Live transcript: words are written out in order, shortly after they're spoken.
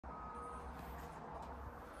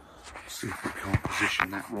See if we can't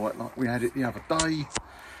position that right like we had it the other day.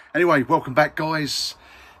 Anyway, welcome back, guys.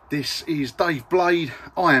 This is Dave Blade.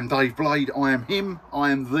 I am Dave Blade. I am him.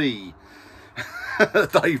 I am the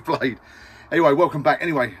Dave Blade. Anyway, welcome back.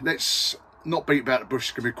 Anyway, let's not beat about the bush.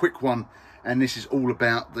 It's going to be a quick one. And this is all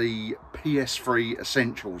about the PS3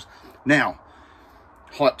 Essentials. Now,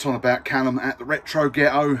 hyped on about Callum at the Retro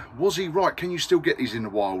Ghetto. Was he right? Can you still get these in the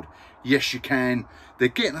wild? Yes, you can. They're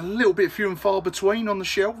getting a little bit few and far between on the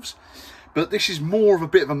shelves. But this is more of a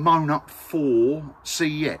bit of a moan up for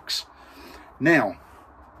CEX. Now,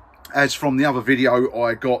 as from the other video,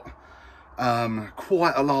 I got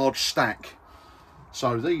quite a large stack.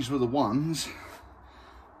 So these were the ones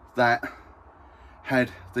that had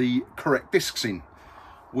the correct discs in,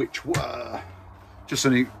 which were, just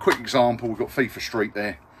a quick example, we've got FIFA Street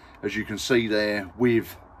there, as you can see there,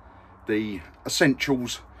 with the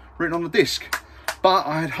Essentials written on the disc. But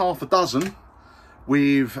I had half a dozen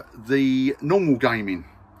with the normal gaming.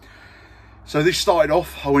 So this started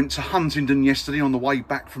off, I went to Huntingdon yesterday on the way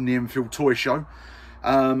back from the Enfield Toy Show.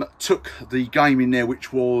 Took the game in there,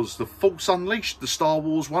 which was the Force Unleashed, the Star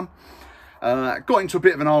Wars one. Got into a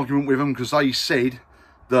bit of an argument with them because they said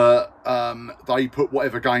that they put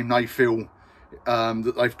whatever game they feel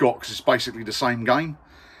that they've got, because it's basically the same game.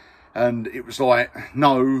 And it was like,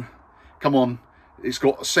 no, come on, it's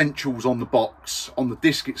got Essentials on the box. On the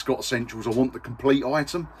disc it's got Essentials. I want the complete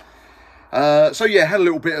item. So yeah, had a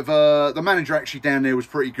little bit of the manager actually down there was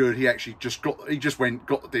pretty good. He actually just got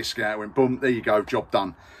the disc out, went boom, there you go, job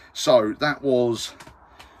done. So that was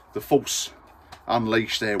the Force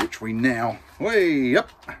Unleashed there, which we now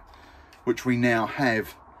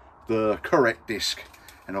have the correct disc,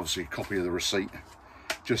 and obviously a copy of the receipt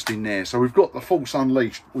just in there. So we've got the Force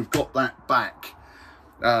Unleashed, we've got that back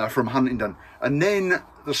from Huntingdon. And then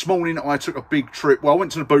this morning I took a big trip. Well, I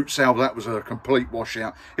went to the boot sale. That was a complete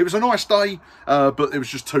washout. It was a nice day, but there was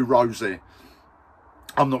just 2 rows there.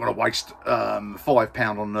 I'm not going to waste £5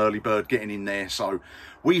 on an early bird getting in there. So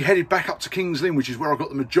we headed back up to Kings Lynn, which is where I got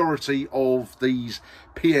the majority of these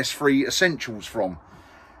PS3 Essentials from.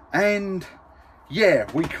 And yeah,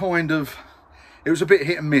 we kind of, it was a bit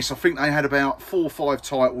hit and miss. I think they had about 4 or 5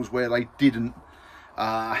 titles where they didn't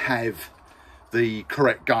have the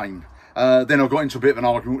correct game. Then I got into a bit of an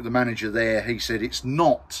argument with the manager there. He said it's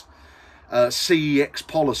not CEX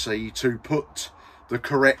policy to put the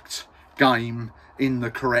correct game in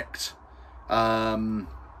the correct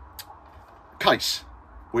case.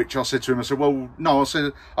 Which I said to him, I said, well, no, I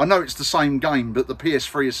said, I know it's the same game, but the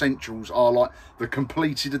PS3 Essentials are like the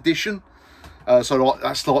completed edition. So like,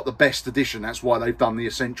 that's like the best edition. That's why they've done the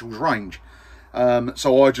Essentials range.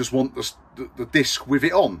 So I just want the disc with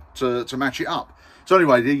it on to match it up. So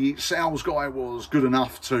anyway, the sales guy was good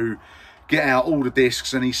enough to get out all the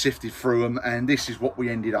discs, and he sifted through them, and this is what we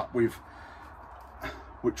ended up with,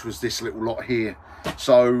 which was this little lot here.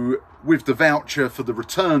 So with the voucher for the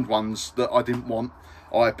returned ones that I didn't want,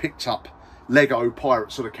 I picked up Lego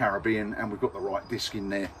Pirates of the Caribbean, and we've got the right disc in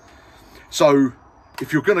there. So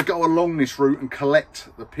if you're going to go along this route and collect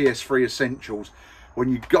the PS3 Essentials, when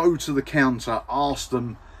you go to the counter, ask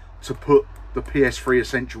them to put the PS3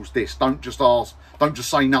 Essentials disc. Don't just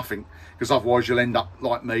say nothing, because otherwise you'll end up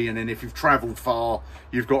like me, and then if you've travelled far,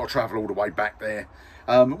 you've got to travel all the way back there.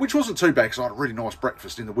 Which wasn't too bad, because I had a really nice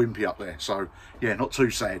breakfast in the Wimpy up there, so yeah, not too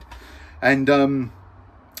sad. And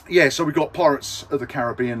yeah, so we got Pirates of the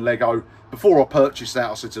Caribbean Lego. Before I purchased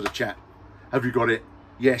that, I said to the chap, have you got it?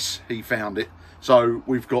 Yes, he found it. So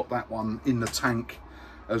we've got that one in the tank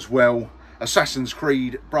as well. Assassin's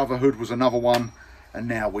Creed Brotherhood was another one, and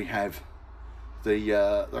now we have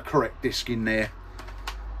the correct disc in there,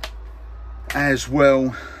 as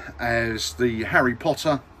well as the Harry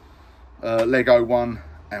Potter Lego one,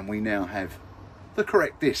 and we now have the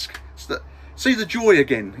correct disc. So see the joy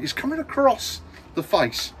again, it's coming across the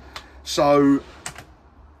face. So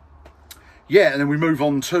yeah, and then we move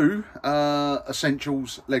on to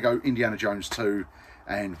Essentials Lego Indiana Jones 2,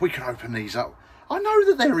 and we can open these up. I know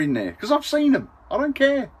that they're in there because I've seen them. I don't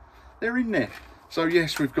care, they're in there. So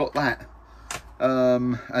yes, we've got that.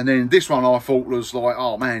 And then this one I thought was like,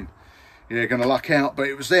 oh man, you're going to luck out, but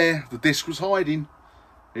it was there. The disc was hiding.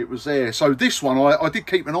 It was there. So this one, I did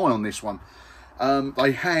keep an eye on this one.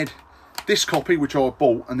 They had this copy, which I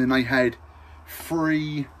bought, and then they had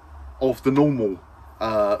 3 of the normal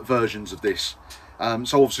versions of this.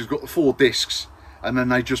 So obviously it's got the 4 discs, and then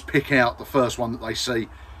they just pick out the first one that they see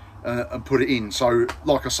and put it in. So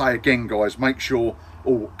like I say again, guys, make sure,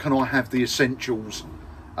 oh, can I have the Essentials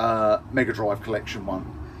Mega Drive collection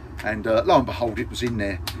one? And lo and behold, it was in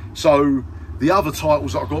there. So the other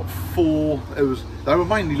titles that I got for, they were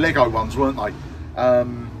mainly Lego ones, weren't they?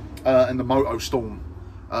 and the Moto Storm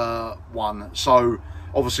one. So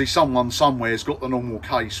obviously someone somewhere's got the normal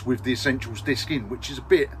case with the Essentials disc in, which is a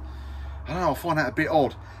bit, I don't know, I find that a bit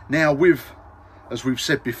odd. Now with, as we've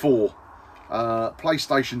said before,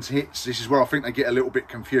 PlayStation's hits, this is where I think they get a little bit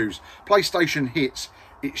confused. PlayStation hits,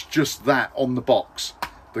 it's just that on the box.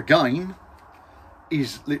 The game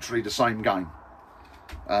is literally the same game.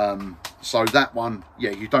 So that one,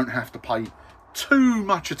 yeah, you don't have to pay too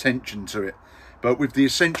much attention to it. But with the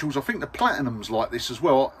Essentials, I think the Platinum's like this as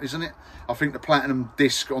well, isn't it? I think the Platinum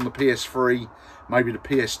disc on the PS3, maybe the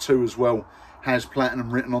PS2 as well, has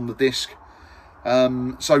Platinum written on the disc.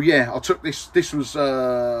 So yeah, I took this. This was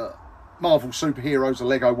Marvel Superheroes, a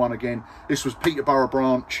Lego one again. This was Peterborough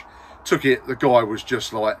branch. Took it. The guy was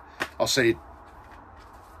just like, I said,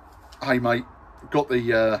 "Hey mate, got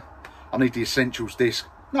the I need the Essentials disc."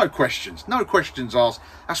 No questions asked.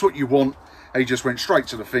 That's what you want. He just went straight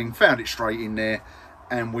to the thing, found it straight in there,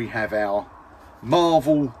 and we have our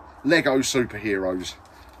Marvel Lego Superheroes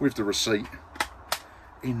with the receipt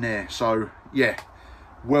in there. So yeah,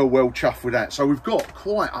 well chuffed with that. So we've got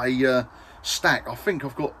quite a stack. I think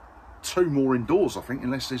I've got 2 more indoors, I think,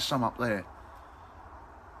 unless there's some up there.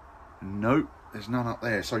 Nope, there's none up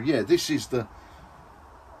there. So yeah, this is the,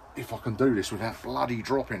 if I can do this without bloody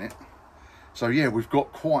dropping it. So yeah, we've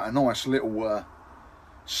got quite a nice little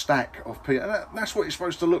stack of P. And that's what it's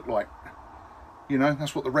supposed to look like. You know,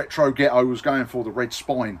 that's what the retro ghetto was going for, the red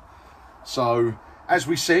spine. So as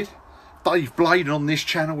we said, Dave Blade on this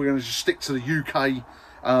channel, we're going to just stick to the UK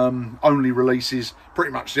only releases,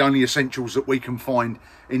 pretty much the only Essentials that we can find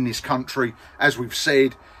in this country. As we've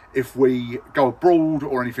said, if we go abroad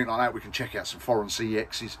or anything like that, we can check out some foreign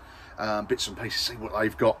CEXs, bits and pieces, see what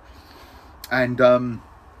they've got. And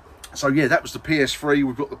so yeah, that was the PS3.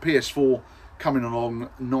 We've got the PS4 coming along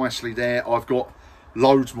nicely there. I've got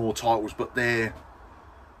loads more titles, but they're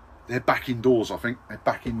back indoors. I think they're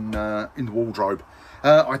back in the wardrobe.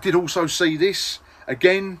 I did also see this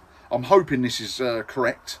again. I'm hoping this is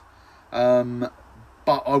correct, but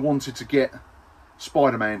I wanted to get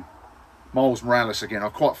Spider-Man Miles Morales again. I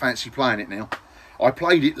quite fancy playing it now. I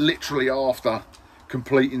played it literally after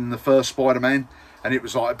completing the first Spider-Man, and it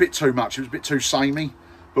was like a bit too much. It was a bit too samey.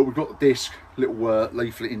 But we've got the disc, little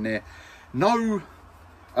leaflet in there. No,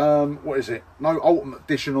 what is it? No Ultimate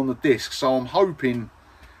Edition on the disc. So I'm hoping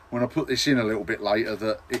when I put this in a little bit later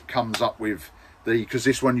that it comes up with the, because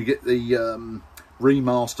this one you get the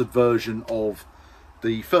remastered version of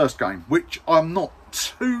the first game, which I'm not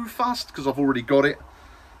too fussed because I've already got it.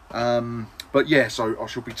 But yeah, so I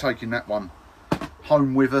shall be taking that one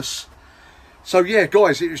home with us. So yeah,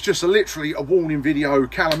 guys, it was just literally a warning video.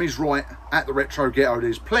 Callum is right, at the Retro Ghetto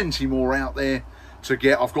there's plenty more out there to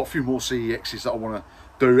get. I've got a few more CEXs that I want to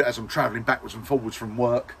do as I'm travelling backwards and forwards from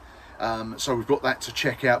work. So we've got that to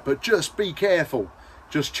check out, but just be careful.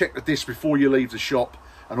 Just check the disc before you leave the shop,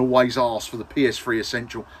 and always ask for the PS3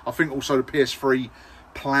 Essential. I think also the PS3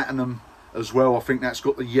 Platinum as well. I think that's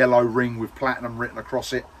got the yellow ring with Platinum written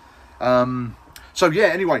across it. So yeah,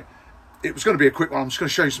 anyway, it was going to be a quick one. I'm just going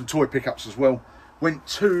to show you some toy pickups as well. Went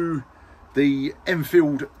to the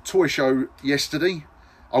Enfield toy show yesterday.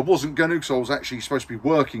 I wasn't going to, because I was actually supposed to be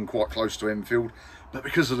working quite close to Enfield, but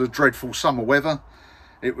because of the dreadful summer weather,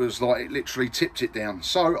 it was like it literally tipped it down.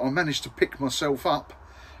 So I managed to pick myself up.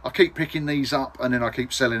 I keep picking these up and then I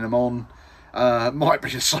keep selling them on. Might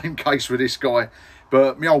be the same case with this guy,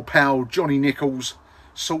 but my old pal Johnny Nichols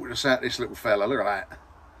sorted us out this little fella. Look at that.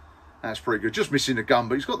 That's pretty good. Just missing the gun,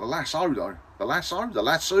 but he's got the lasso though. The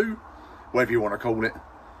lasso, whatever you want to call it.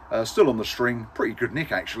 Still on the string. Pretty good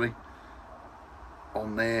nick actually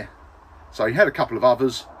on there. So he had a couple of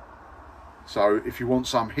others. So if you want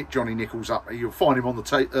some, hit Johnny Nichols up. You'll find him on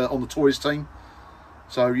the toys team.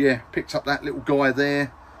 So yeah, picked up that little guy there.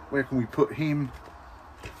 Where can we put him?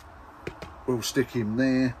 We'll stick him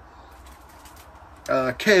there.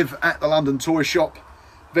 Kev at the London Toy Shop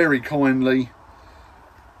very kindly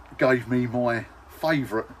gave me my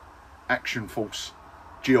favourite Action Force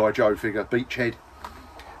G.I. Joe figure, Beachhead.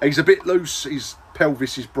 He's a bit loose, his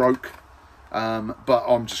pelvis is broke, but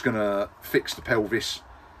I'm just going to fix the pelvis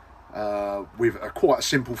with quite a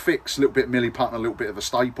simple fix, a little bit of milliput and a little bit of a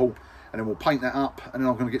staple, and then we'll paint that up, and then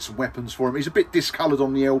I'm going to get some weapons for him. He's a bit discoloured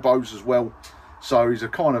on the elbows as well, so he's a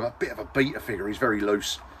kind of a bit of a beta figure. He's very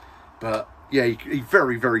loose, but yeah, he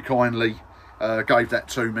very, very kindly gave that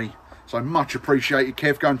to me. So much appreciated,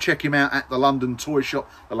 Kev. Go and check him out at the London Toy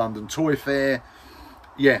Shop, the London Toyfair.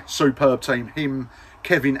 Yeah, superb team. Him,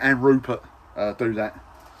 Kevin and Rupert do that.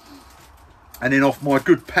 And then off my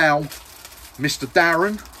good pal, Mr.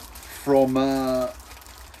 Darren from...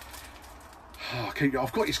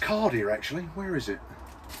 I've got his card here, actually. Where is it?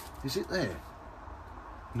 Is it there?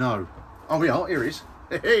 No. Oh yeah, here it is.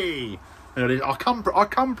 Hey, there it is. I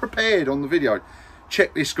come prepared on the video.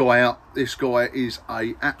 Check this guy out. This guy is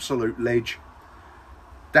a absolute ledge.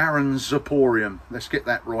 Darren Zaporium. Let's get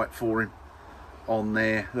that right for him on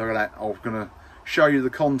there. Look at that. I'm going to show you the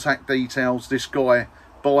contact details. This guy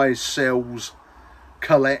buys, sells,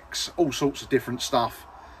 collects all sorts of different stuff.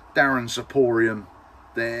 Darren Zaporium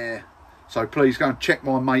there. So please go and check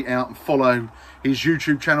my mate out and follow his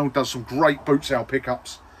YouTube channel. Does some great boot sale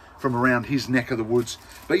pickups from around his neck of the woods.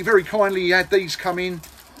 But he very kindly had these come in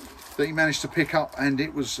that he managed to pick up, and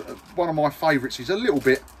it was one of my favourites. He's a little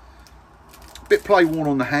bit play worn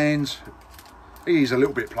on the hands. He is a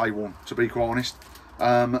little bit play worn, to be quite honest.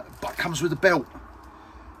 But comes with a belt,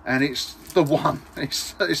 and it's the one.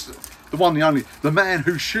 It's the one, the only. The man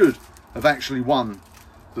who should have actually won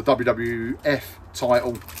the WWF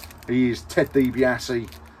title. He is Ted DiBiase,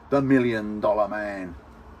 the $1 Million Man,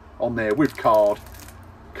 on there with card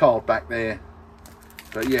back there.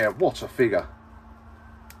 But yeah, what a figure.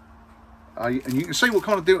 And you can see what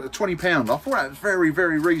kind of deal at £20. I thought that was very,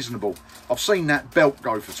 very reasonable. I've seen that belt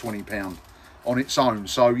go for £20 on its own.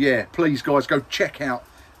 So yeah, please guys, go check out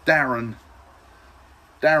Darren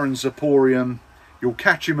Zaporium. You'll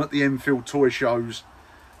catch him at the Enfield toy shows.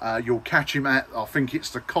 You'll catch him at, I think it's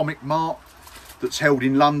the Comic Mart that's held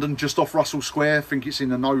in London, just off Russell Square. I think it's in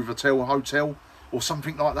the Novotel Hotel or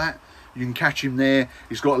something like that. You can catch him there.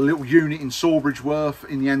 He's got a little unit in Sawbridgeworth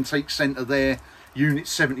in the Antique Centre there. Unit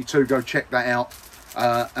 72, go check that out.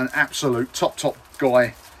 An absolute top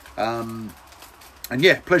guy. And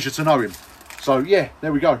yeah, pleasure to know him. So yeah,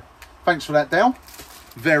 there we go. Thanks for that, Dal.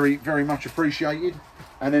 Very, very much appreciated.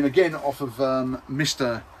 And then again, off of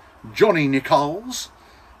Mr. Johnny Nichols,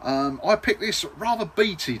 I picked this rather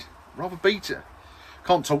beated.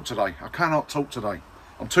 Can't talk today. I cannot talk today.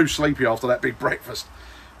 I'm too sleepy after that big breakfast.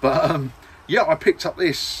 But yeah, I picked up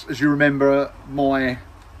this, as you remember, my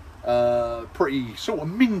pretty sort of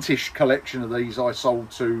mintish collection of these I sold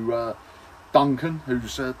to Duncan,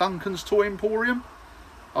 who's Duncan's Toy Emporium.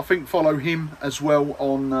 I think follow him as well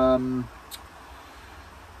on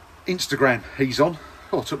Instagram. He's on.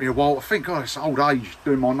 Oh, it took me a while to think. God, it's old age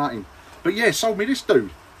doing my nutting. But yeah, sold me this dude.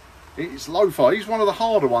 It's Lo-Fi. He's one of the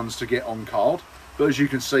harder ones to get on card. But as you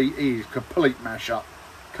can see, he's complete mash-up.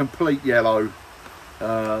 Complete yellow.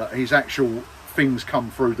 His actual things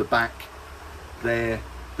come through the back there.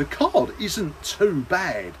 The card isn't too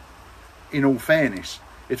bad, in all fairness.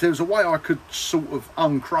 If there was a way I could sort of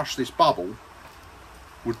uncrush this bubble,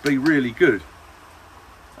 would be really good.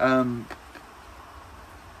 But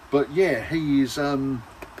yeah, he is in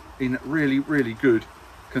really, really good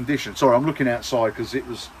condition. Sorry, I'm looking outside because it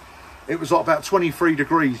was like about 23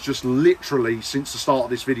 degrees just literally since the start of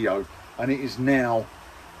this video, and it is now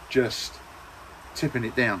just tipping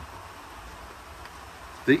it down.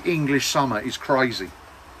 The English summer is crazy.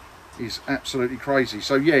 Is absolutely crazy.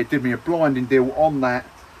 So yeah, it did me a blinding deal on that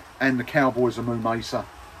and the Cowboys of Moo Mesa.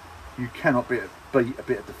 You cannot beat a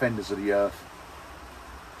bit of Defenders of the Earth.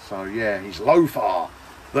 So yeah, he's Lo-Fi,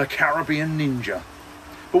 the Caribbean Ninja.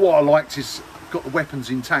 But what I liked is got the weapons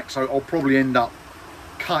intact, so I'll probably end up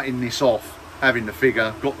cutting this off, having the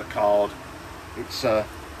figure, got the card. It's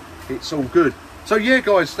all good. So yeah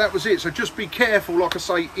guys, that was it. So just be careful, like I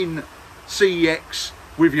say, in CEX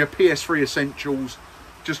with your PS3 essentials.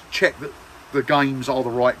 Just check that the games are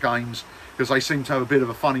the right games, because they seem to have a bit of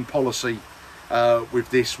a funny policy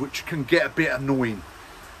with this, which can get a bit annoying.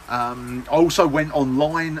 I also went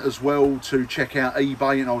online as well to check out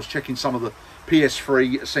eBay, and I was checking some of the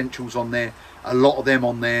PS3 essentials on there. A lot of them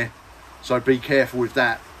on there, so be careful with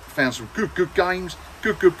that. Found some good games,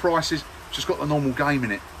 good prices. Just got the normal game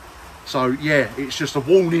in it. So yeah, it's just a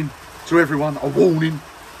warning to everyone, a warning.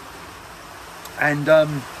 And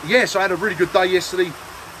yeah, so I had a really good day yesterday.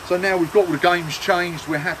 So now we've got all the games changed.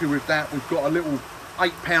 We're happy with that. We've got a little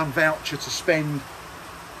 £8 voucher to spend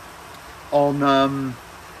on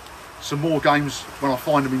some more games when I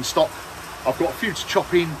find them in stock. I've got a few to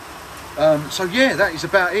chop in. So yeah, that is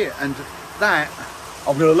about it. And that,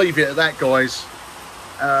 I'm going to leave it at that, guys.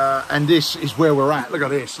 And this is where we're at. Look at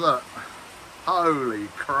this, look. Holy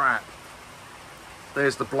crap.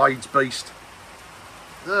 There's the Blades Beast.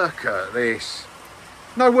 Look at this.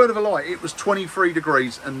 No word of a lie, it was 23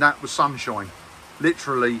 degrees and that was sunshine.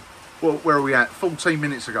 Literally, well, where are we at? 14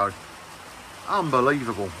 minutes ago.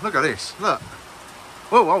 Unbelievable. Look at this, look.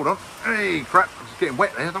 Whoa, hold on. Hey, crap, it's getting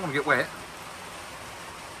wet there. I don't want to get wet.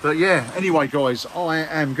 But yeah, anyway, guys, I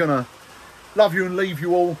am going to love you and leave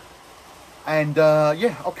you all. And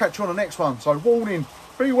yeah, I'll catch you on the next one. So warning,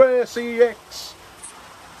 beware CEX.